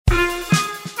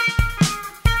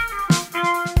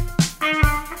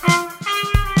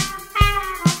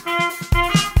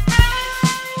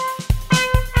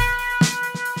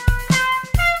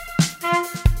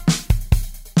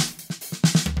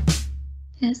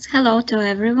Yes, hello to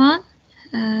everyone.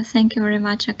 Thank you very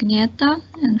much, Agneta,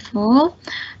 and for all.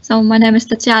 So my name is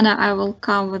Tatiana. I will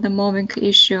cover the mobbing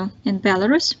issue in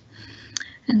Belarus,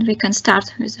 and we can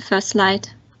start with the first slide.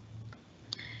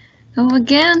 So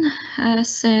again,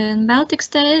 as in Baltic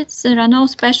states, there are no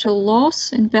special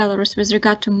laws in Belarus with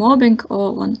regard to mobbing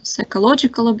or on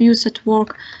psychological abuse at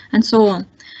work, and so on.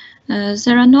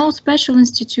 There are no special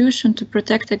institutions to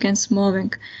protect against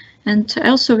mobbing. And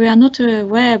also we are not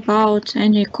aware about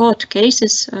any court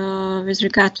cases with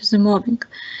regard to the mobbing.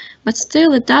 But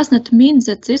still it does not mean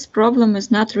that this problem is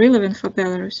not relevant for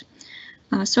Belarus.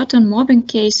 Certain mobbing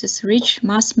cases reach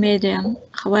mass media,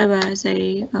 however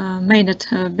they may not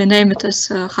be named as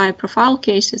high-profile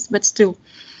cases, but still.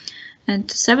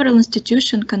 And several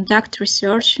institutions conduct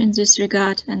research in this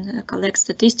regard and collect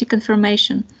statistic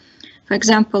information. For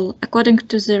example, according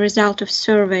to the result of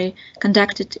survey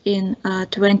conducted in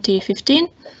 2015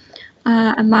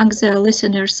 among the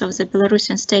listeners of the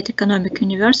Belarusian State Economic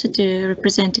University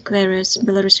representing various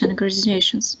Belarusian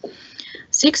organizations,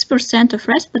 6% of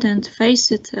respondents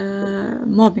faced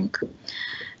mobbing.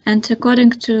 And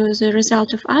according to the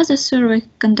result of other survey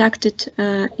conducted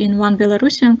in one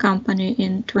Belarusian company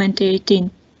in 2018,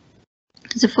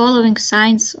 the following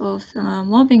signs of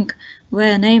mobbing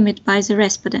were named by the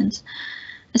respondents.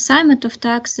 Assignment of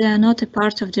tasks are not a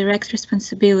part of direct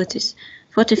responsibilities,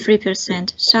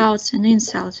 43%, shouts and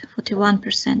insults,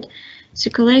 41%,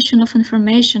 circulation of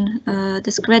information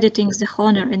discrediting the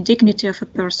honor and dignity of a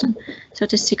person,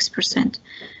 36%,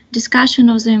 discussion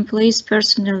of the employee's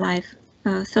personal life,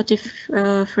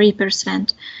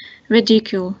 33%,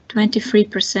 ridicule,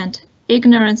 23%,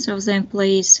 ignorance of the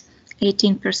employees,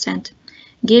 18%,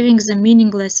 giving the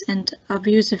meaningless and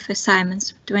abusive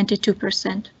assignments,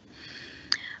 22%.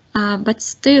 But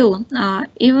still,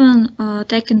 even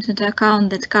taking into account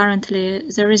that currently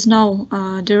there is no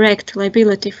direct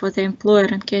liability for the employer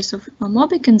in case of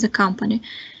mobbing in the company,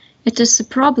 it is a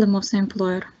problem of the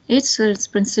employer. It's a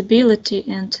responsibility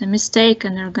and a mistake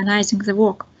in organizing the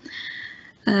work.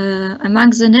 Among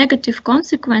the negative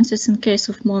consequences in case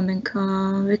of mobbing,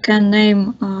 we can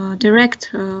name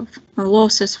direct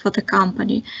losses for the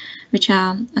company, which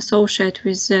are associated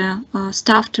with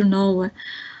staff turnover,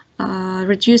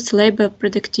 reduced labor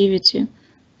productivity,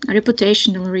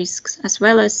 reputational risks, as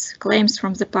well as claims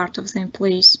from the part of the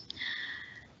employees.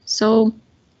 So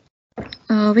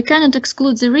we cannot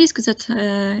exclude the risk that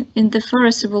in the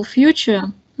foreseeable future,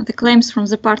 the claims from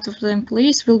the part of the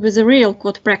employees will be the real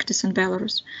court practice in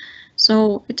Belarus.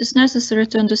 So it is necessary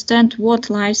to understand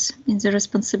what lies in the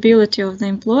responsibility of the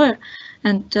employer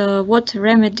and what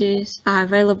remedies are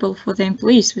available for the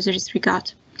employees with this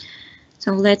regard.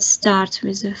 So let's start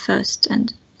with the first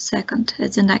and second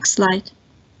at the next slide.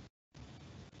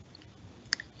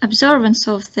 Observance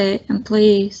of the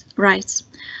employees' rights.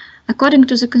 According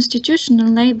to the Constitution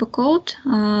and Labor Code,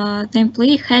 the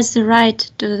employee has the right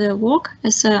to the work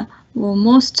as a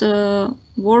most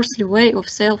worthy way of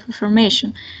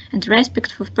self-affirmation and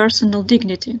respect for personal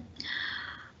dignity.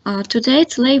 To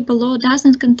date, labor law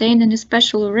doesn't contain any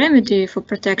special remedy for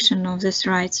protection of these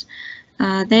rights.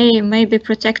 They may be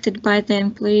protected by the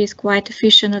employees quite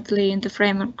efficiently in the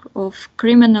framework of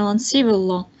criminal and civil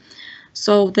law.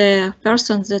 So the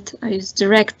person that is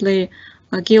directly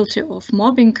guilty of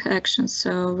mobbing actions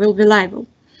will be liable.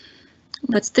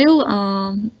 But still,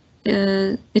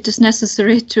 it is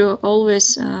necessary to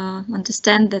always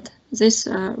understand that these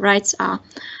rights are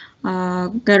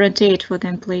guaranteed for the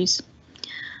employees.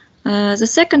 The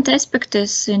second aspect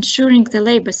is ensuring the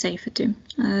labor safety.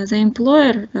 The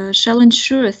employer shall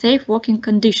ensure safe working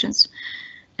conditions,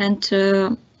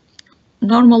 and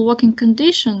normal working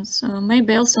conditions may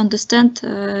be also understood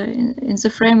in the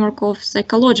framework of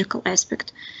psychological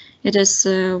aspect. It is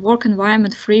a work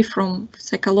environment free from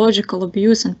psychological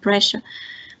abuse and pressure.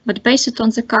 But based on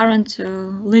the current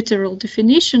literal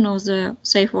definition of the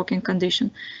safe working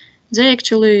condition, they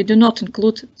actually do not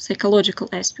include psychological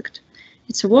aspect.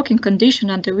 It's a working condition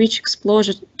under which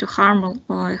exposure to harmful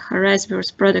or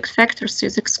hazardous product factors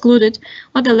is excluded,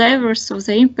 or the levels of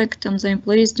the impact on the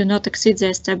employees do not exceed the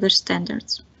established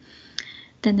standards.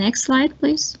 The next slide,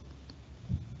 please.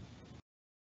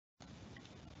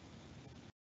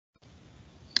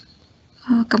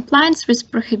 Compliance with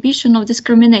prohibition of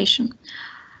discrimination.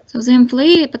 So the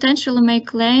employee potentially may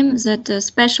claim that a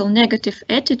special negative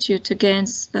attitude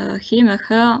against him or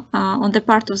her on the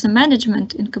part of the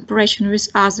management in comparison with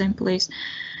other employees,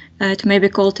 it may be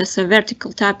called as a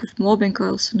vertical type of mobbing,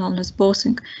 also known as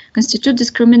bossing, constitute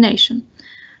discrimination.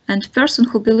 And persons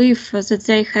who believe that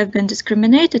they have been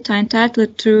discriminated are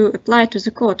entitled to apply to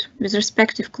the court with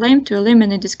respective claim to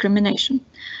eliminate discrimination.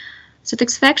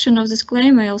 Satisfaction of this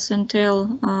claim may also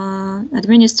entail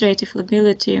administrative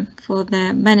liability for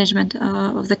the management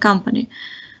of the company,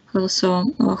 who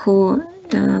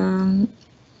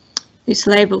is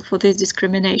liable for this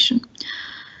discrimination.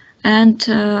 And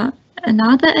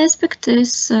another aspect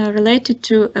is related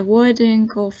to avoiding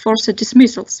of forced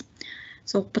dismissals.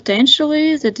 So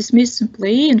potentially the dismissed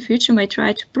employee in future may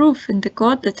try to prove in the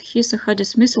court that his or her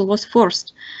dismissal was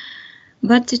forced.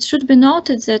 But it should be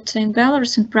noted that in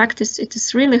Belarus, in practice, it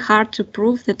is really hard to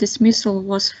prove that dismissal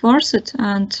was forced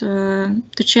and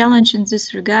to challenge in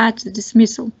this regard the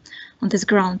dismissal on this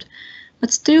ground.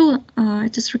 But still,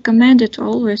 it is recommended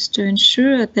always to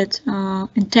ensure that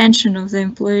intention of the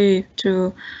employee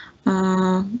to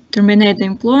terminate the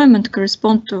employment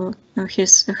correspond to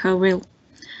his or her will.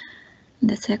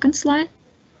 The second slide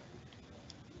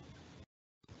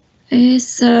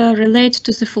is related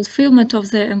to the fulfillment of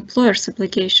the employer's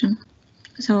obligation.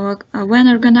 So when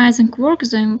organizing work,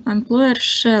 the employer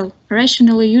shall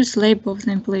rationally use labor of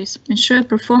the employees, ensure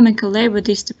performing a labor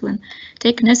discipline,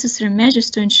 take necessary measures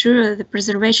to ensure the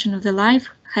preservation of the life,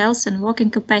 health and working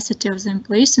capacity of the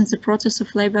employees in the process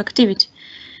of labor activity.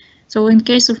 So in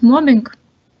case of mobbing,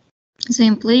 the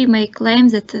employee may claim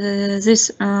that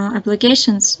these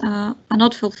obligations are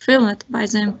not fulfilled by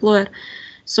the employer.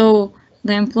 So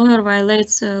the employer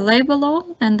violates labor law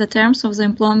and the terms of the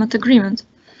employment agreement.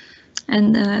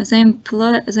 And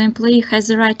the employee has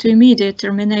the right to immediately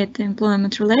terminate the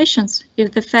employment relations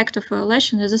if the fact of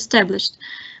violation is established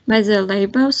by the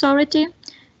labor authority,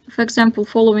 for example,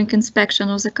 following inspection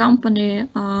of the company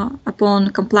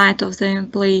upon complaint of the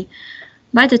employee,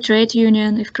 by the trade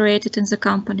union if created in the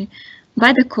company,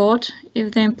 by the court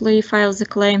if the employee files a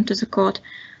claim to the court,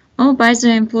 or by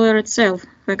the employer itself,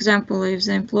 for example, if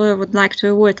the employer would like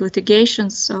to avoid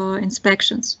litigations or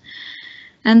inspections.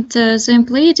 And the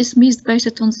employee dismissed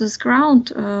based on this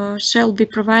ground shall be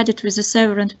provided with a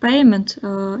severance payment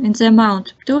in the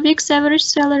amount 2 weeks average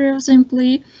salary of the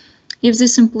employee if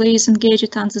this employee is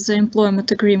engaged under the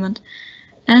employment agreement,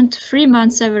 and 3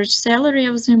 months average salary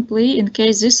of the employee in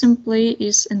case this employee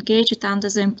is engaged under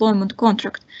the employment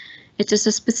contract. It is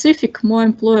a specific, more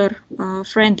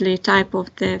employer-friendly type of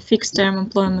the fixed-term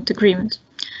employment agreement.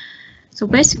 So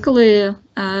basically,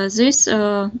 this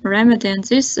remedy and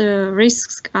these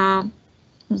risks are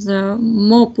the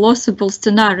more plausible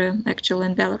scenario actually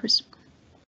in Belarus.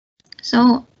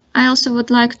 So I also would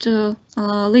like to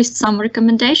list some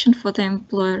recommendations for the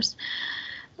employers.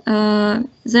 There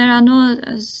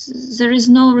is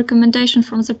no recommendation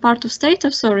from the part of state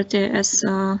authority as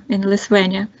in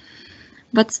Lithuania,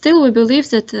 but still we believe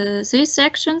that these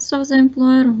actions of the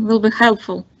employer will be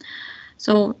helpful.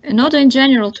 So in order in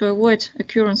general to avoid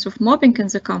occurrence of mobbing in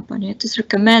the company, it is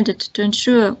recommended to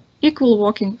ensure equal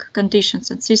working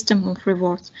conditions and system of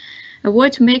rewards,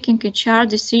 avoid making HR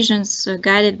decisions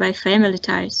guided by family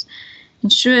ties,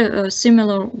 ensure a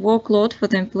similar workload for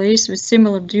the employees with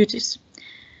similar duties,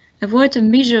 avoid a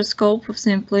measured scope of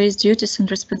the employees' duties and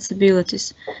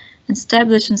responsibilities,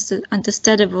 establish an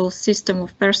understandable system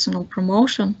of personal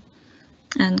promotion,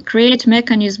 and create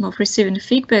mechanism of receiving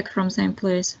feedback from the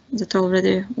employees that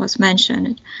already was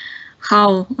mentioned.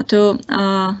 How to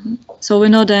so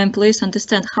in order employees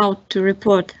understand how to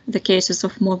report the cases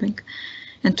of mobbing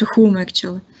and to whom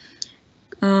actually.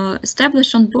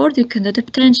 Establish onboarding and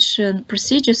adaptation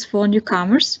procedures for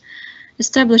newcomers.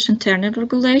 Establish internal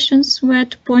regulations where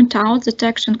to point out that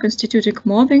action constituting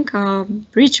mobbing are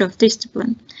breach of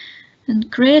discipline,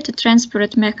 and create a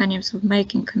transparent mechanism of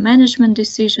making a management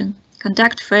decision.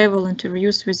 Conduct favorable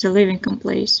interviews with the living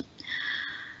employees.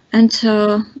 And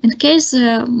in case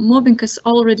mobbing is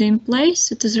already in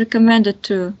place, it is recommended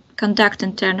to conduct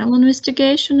internal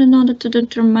investigation in order to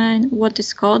determine what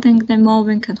is causing the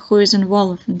mobbing and who is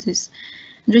involved in this,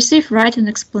 and receive written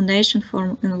explanation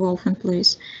from involved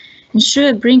employees.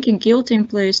 Ensure bringing guilty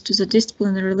employees to the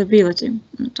disciplinary liability,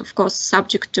 and of course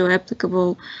subject to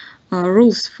applicable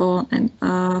rules for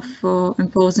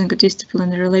imposing a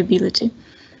disciplinary liability.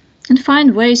 And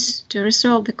find ways to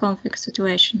resolve the conflict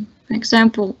situation. For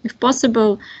example, if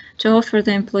possible, to offer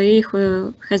the employee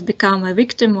who has become a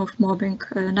victim of mobbing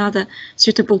another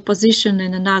suitable position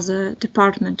in another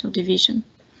department or division.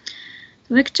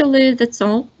 So actually, that's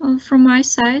all from my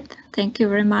side. Thank you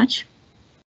very much.